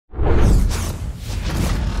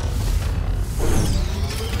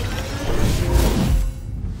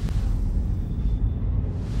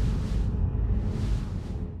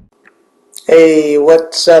Hey,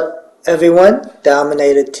 what's up everyone?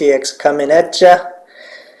 Dominated TX coming at ya.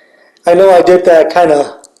 I know I did that kind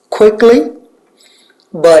of quickly,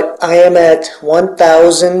 but I am at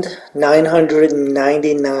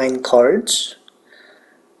 1,999 cards.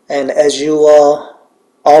 And as you are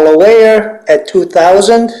all aware, at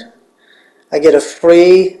 2,000, I get a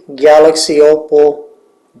free Galaxy Opal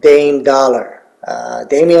Dame Dollar.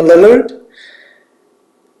 Damian Lillard.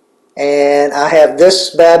 And I have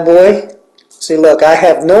this bad boy. See, look, I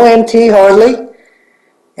have no MT hardly,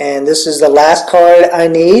 and this is the last card I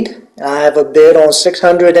need. I have a bid on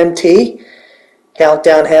 600 MT.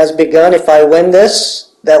 Countdown has begun. If I win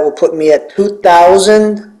this, that will put me at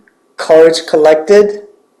 2,000 cards collected.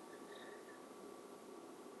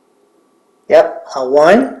 Yep, I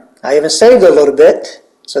won. I even saved a little bit.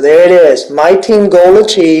 So there it is. My team goal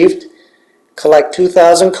achieved. Collect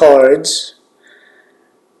 2,000 cards.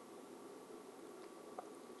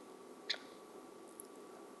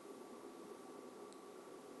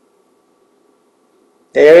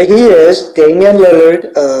 There he is, Damian Lillard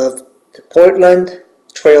of the Portland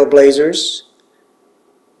Trail Blazers,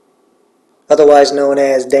 otherwise known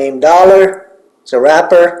as Dame Dollar. He's a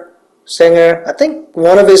rapper, singer. I think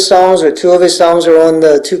one of his songs or two of his songs are on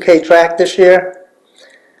the 2K track this year.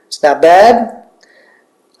 It's not bad.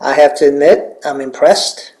 I have to admit, I'm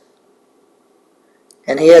impressed.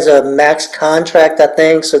 And he has a max contract, I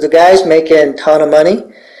think, so the guy's making a ton of money.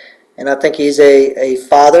 And I think he's a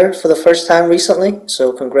father for the first time recently.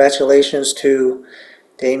 So congratulations to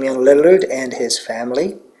Damian Lillard and his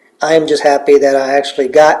family. I am just happy that I actually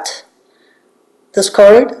got this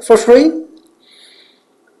card for free. I'm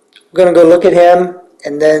going to go look at him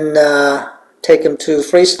and then take him to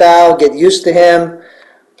freestyle, get used to him,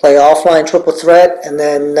 play offline triple threat, and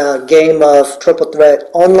then game of triple threat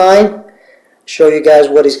online. Show you guys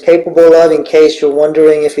what he's capable of in case you're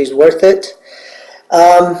wondering if he's worth it.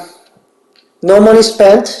 No money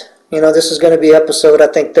spent. You know, this is going to be episode, I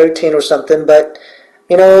think, 13 or something. But,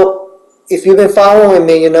 you know, if you've been following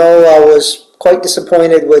me, you know I was quite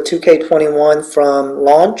disappointed with 2K21 from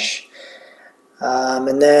launch.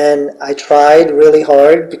 And then I tried really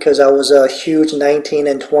hard because I was a huge 19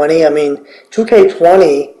 and 20. I mean,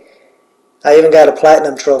 2K20, I even got a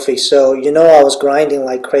platinum trophy. So, you know, I was grinding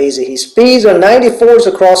like crazy. His speeds are 94s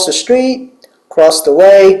across the street, across the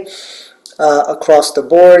way, across the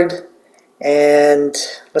board. And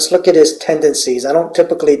let's look at his tendencies. I don't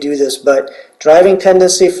typically do this, but driving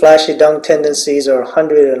tendency, flashy dunk tendencies are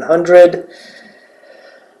 100 and 100.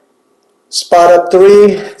 Spot up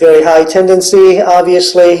three, very high tendency,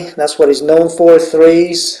 obviously. That's what he's known for,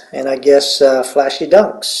 threes, and I guess flashy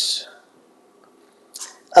dunks.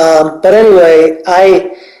 But anyway,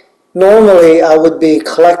 normally I would be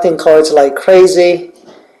collecting cards like crazy.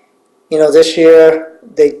 You know, this year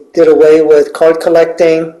they did away with card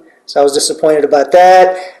collecting. So I was disappointed about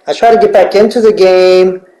that. I tried to get back into the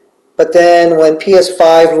game, but then when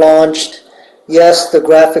PS5 launched, yes, the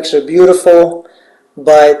graphics are beautiful,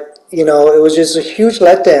 but, you know, it was just a huge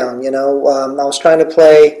letdown, you know. I was trying to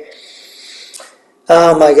play,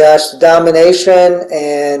 oh my gosh, Domination,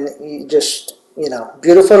 and just, you know,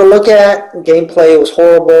 beautiful to look at. Gameplay was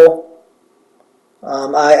horrible.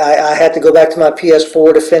 I had to go back to my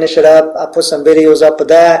PS4 to finish it up. I put some videos up of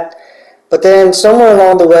that. But then somewhere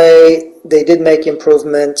along the way, they did make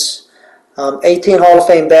improvements. 18 Hall of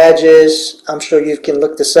Fame badges. I'm sure you can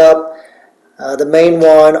look this up. The main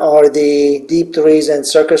one are the deep threes and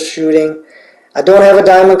circus shooting. I don't have a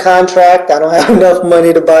diamond contract. I don't have enough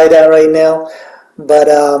money to buy that right now. But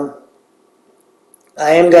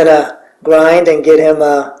I am going to grind and get him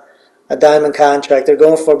a diamond contract. They're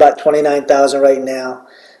going for about $29,000 right now.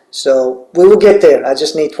 So we will get there. I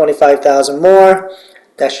just need $25,000 more.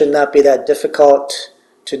 That should not be that difficult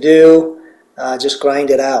to do. Just grind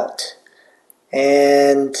it out.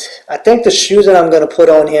 And I think the shoes that I'm going to put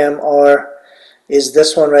on him is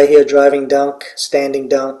this one right here, driving dunk, standing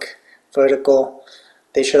dunk, vertical.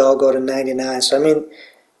 They should all go to 99. So I mean,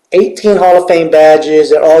 18 Hall of Fame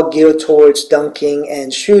badges. They're all geared towards dunking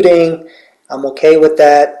and shooting. I'm okay with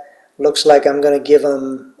that. Looks like I'm going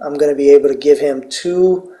to be able to give him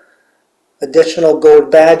 2 additional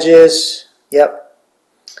gold badges. Yep.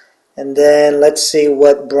 And then let's see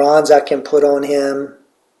what bronze I can put on him.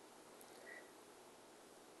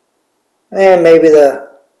 And maybe the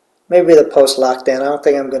post lockdown. I don't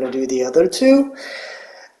think I'm going to do the other two.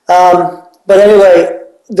 But anyway,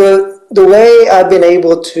 the way I've been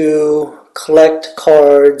able to collect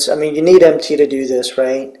cards, I mean, you need MT to do this,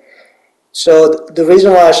 right? So the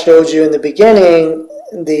reason why I showed you in the beginning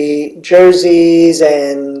the jerseys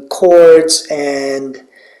and cords and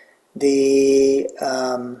the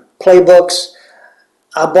playbooks.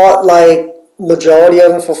 I bought like majority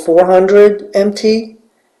of them for 400 MT.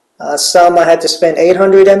 Some I had to spend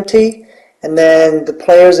 800 MT. And then the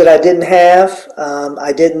players that I didn't have,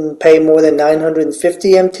 I didn't pay more than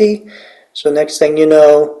 950 MT. So next thing you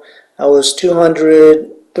know, I was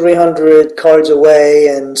 200, 300 cards away,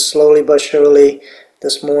 and slowly but surely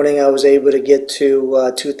this morning I was able to get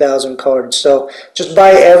to 2,000 cards. So just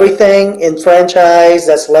buy everything in franchise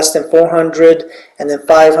that's less than 400, and then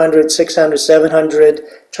 500, 600, 700.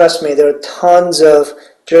 Trust me, there are tons of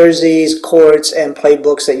jerseys, courts, and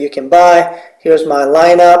playbooks that you can buy. Here's my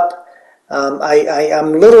lineup. I'm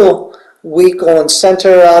a little weak on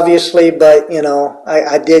center, obviously, but you know,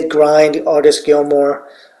 I did grind Artist Gilmore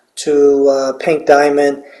to Pink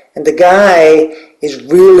Diamond, and the guy is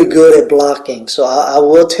really good at blocking. So I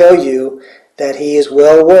will tell you that he is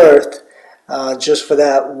well worth just for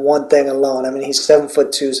that one thing alone. I mean, he's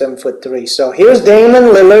 7'2", 7'3". So here's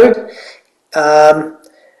Damian Lillard.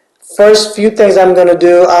 First few things I'm going to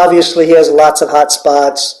do. Obviously, he has lots of hot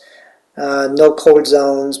spots. No cold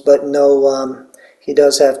zones, but no, he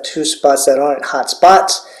does have 2 spots that aren't hot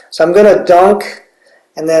spots. So I'm going to dunk,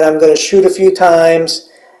 and then I'm going to shoot a few times.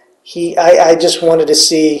 I just wanted to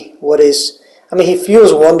see what is, I mean, he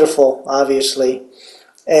feels wonderful, obviously.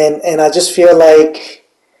 And I just feel like,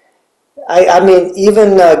 I mean,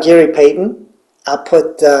 even Gary Payton, I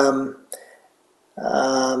put the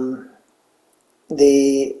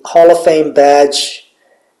Hall of Fame badge,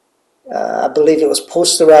 I believe it was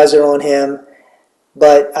posterizer on him,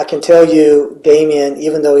 but I can tell you, Damian,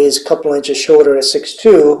 even though he's a couple inches shorter at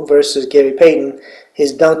 6'2" versus Gary Payton,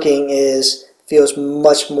 his dunking feels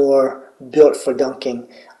much more built for dunking.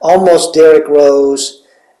 Almost Derrick Rose,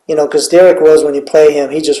 you know, because Derrick Rose, when you play him,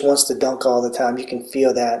 he just wants to dunk all the time. You can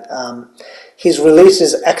feel that. His release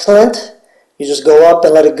is excellent. You just go up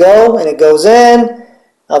and let it go, and it goes in.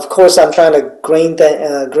 Of course, I'm trying to green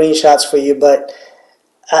shots for you, but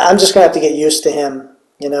I'm just going to have to get used to him,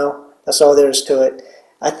 you know. That's all there is to it.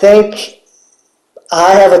 I think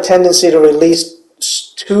I have a tendency to release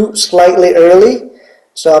too slightly early,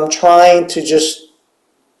 so I'm trying to just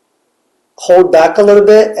hold back a little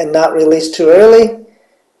bit and not release too early.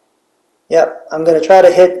 Yep, I'm going to try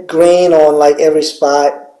to hit green on like every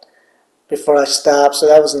spot before I stop, so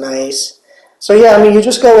that was nice. So yeah, I mean, you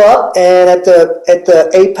just go up, and at the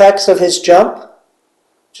apex of his jump,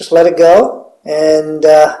 just let it go. And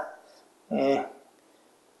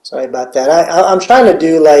sorry about that. I'm trying to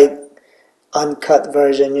do like uncut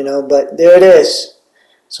version, you know, but there it is.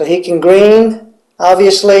 So he can green,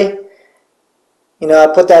 obviously. You know,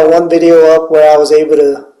 I put that one video up where I was able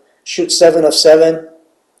to shoot 7 of 7.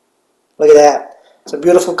 Look at that. It's a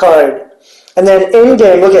beautiful card. And then in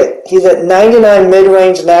game, look at, he's at 99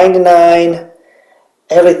 mid-range, 99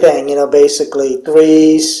 everything, you know, basically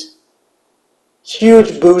threes.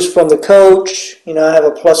 Huge boost from the coach. You know, I have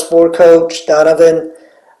a +4 coach, Donovan.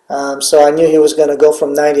 So I knew he was going to go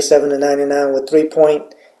from 97 to 99 with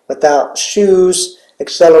 3-point without shoes.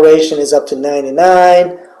 Acceleration is up to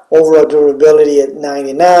 99. Overall durability at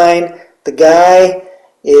 99. The guy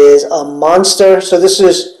is a monster. So this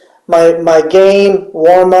is my game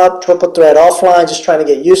warm-up, triple threat offline, just trying to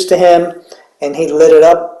get used to him. And he lit it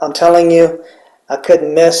up. I'm telling you, I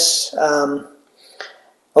couldn't miss.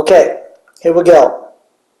 Okay. Here we go.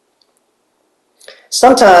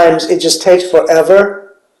 Sometimes it just takes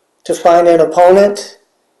forever to find an opponent,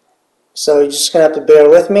 so you're just going to have to bear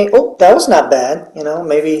with me. Oh, that was not bad, you know,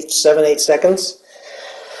 maybe 7-8 seconds.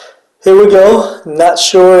 Here we go. Not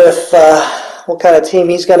sure if what kind of team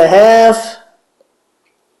he's going to have.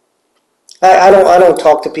 I don't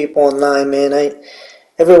talk to people online, man.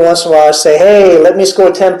 Every once in a while I say, hey, let me score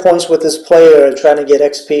 10 points with this player, trying to get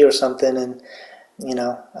XP or something, and you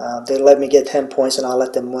know, they let me get 10 points and I'll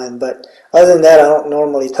let them win. But other than that, I don't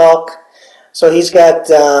normally talk. So he's got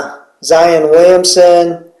Zion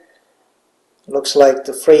Williamson. Looks like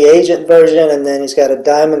the free agent version. And then he's got a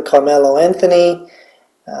diamond Carmelo Anthony.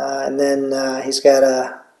 And then he's got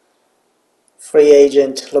a free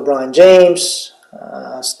agent LeBron James.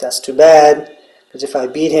 That's too bad, because if I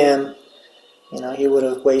beat him, you know, he would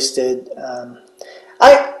have wasted.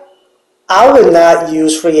 I would not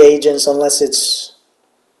use free agents unless it's,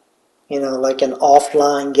 you know, like an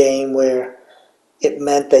offline game where it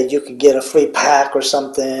meant that you could get a free pack or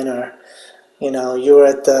something, or, you know, you were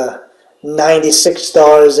at the 96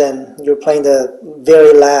 stars and you're playing the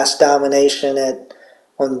very last domination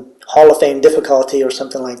on Hall of Fame difficulty or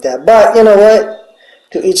something like that. But you know what?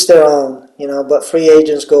 To each their own, you know, but free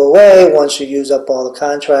agents go away once you use up all the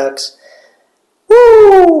contracts.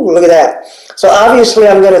 Woo! Look at that. So obviously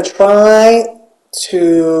I'm going to try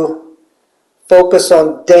to focus on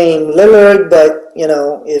Dame Lillard, but you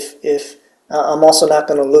know, if I'm also not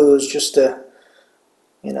going to lose just to,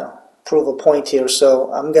 you know, prove a point here.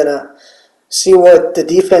 So I'm gonna see what the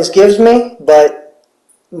defense gives me, but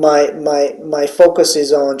my focus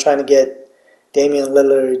is on trying to get Damian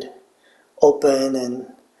Lillard open. And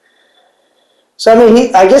so I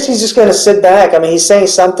mean, I guess he's just gonna sit back. I mean, he's saying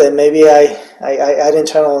something. Maybe I didn't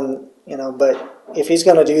turn on, you know, but if he's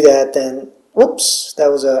gonna do that, then whoops,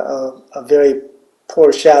 that was a very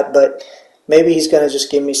poor shot. But maybe he's gonna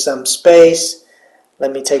just give me some space,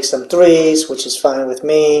 let me take some threes, which is fine with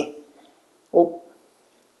me. Oh.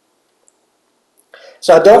 So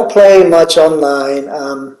I don't play much online.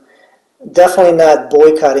 Definitely not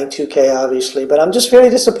boycotting 2K, obviously, but I'm just very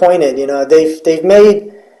disappointed. You know, they've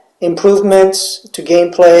made improvements to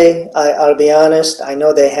gameplay. I'll be honest. I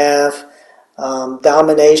know they have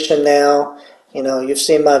domination now. You know, you've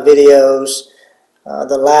seen my videos.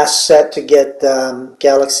 The last set to get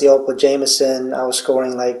Galaxy Opal Jameson, I was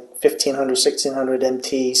scoring like 1,500, 1,600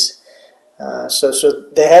 MTs. So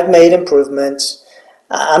they have made improvements.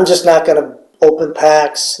 I'm just not going to open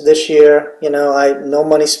packs this year. You know, no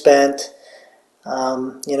money spent.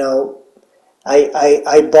 You know,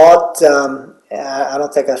 I bought. I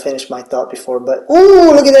don't think I finished my thought before, but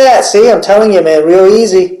ooh, look at that! See, I'm telling you, man, real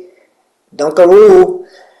easy. Dunkaroo.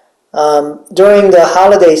 During the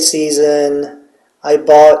holiday season, I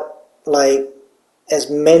bought like as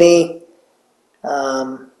many.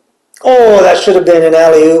 Oh, that should have been an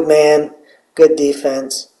alley-oop, man. Good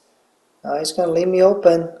defense. He's going to leave me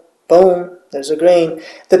open. Boom. There's a green.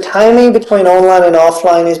 The timing between online and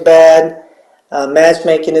offline is bad.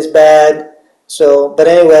 Matchmaking is bad. So, but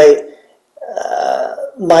anyway,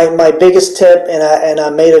 my biggest tip, and I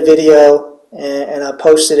made a video and I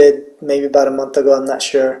posted it maybe about a month ago. I'm not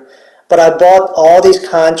sure, but I bought all these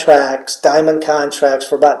contracts, diamond contracts,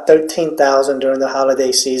 for about $13,000 during the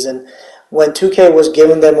holiday season, when 2K was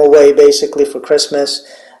giving them away basically for Christmas.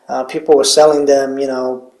 People were selling them, you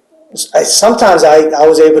know. Sometimes I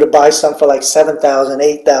was able to buy some for like $7,000,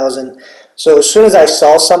 $8,000. So as soon as I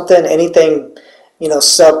saw something, anything, you know,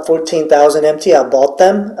 sub 14,000 MT, I bought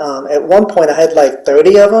them. At one point, I had like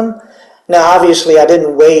 30 of them. Now, obviously, I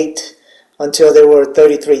didn't wait until they were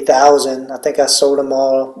 33,000. I think I sold them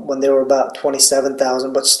all when they were about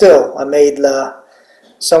 27,000. But still, I made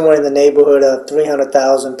somewhere in the neighborhood of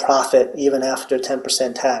 300,000 profit even after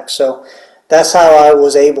 10% tax. So that's how I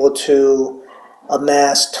was able to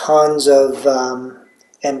amass tons of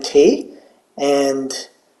MT. And,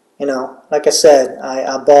 you know, like I said,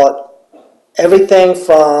 I bought everything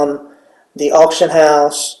from the auction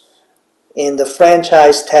house in the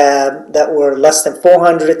franchise tab that were less than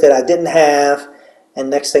 400 that I didn't have. And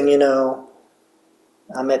next thing you know,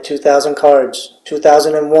 I'm at 2,000 cards.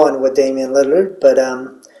 2001 with Damian Lillard. But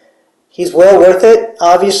he's well worth it,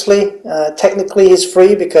 obviously. Technically, he's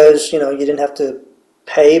free because, you know, you didn't have to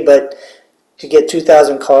pay, but to get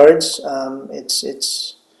 2,000 cards,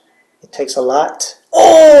 it takes a lot.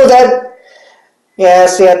 Oh, that, yeah.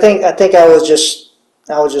 See, I think I was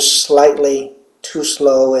just slightly too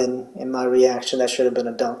slow in my reaction. That should have been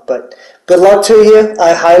a dunk. But good luck to you.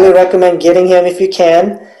 I highly recommend getting him if you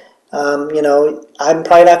can. You know, I'm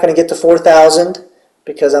probably not going to get to 4,000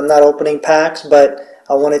 because I'm not opening packs, but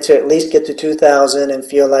I wanted to at least get to 2,000 and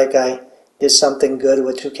feel like I did something good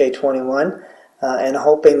with 2K21, and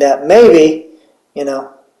hoping that maybe, you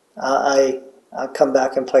know, I'll come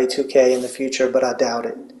back and play 2K in the future, but I doubt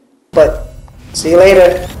it. But see you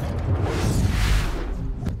later.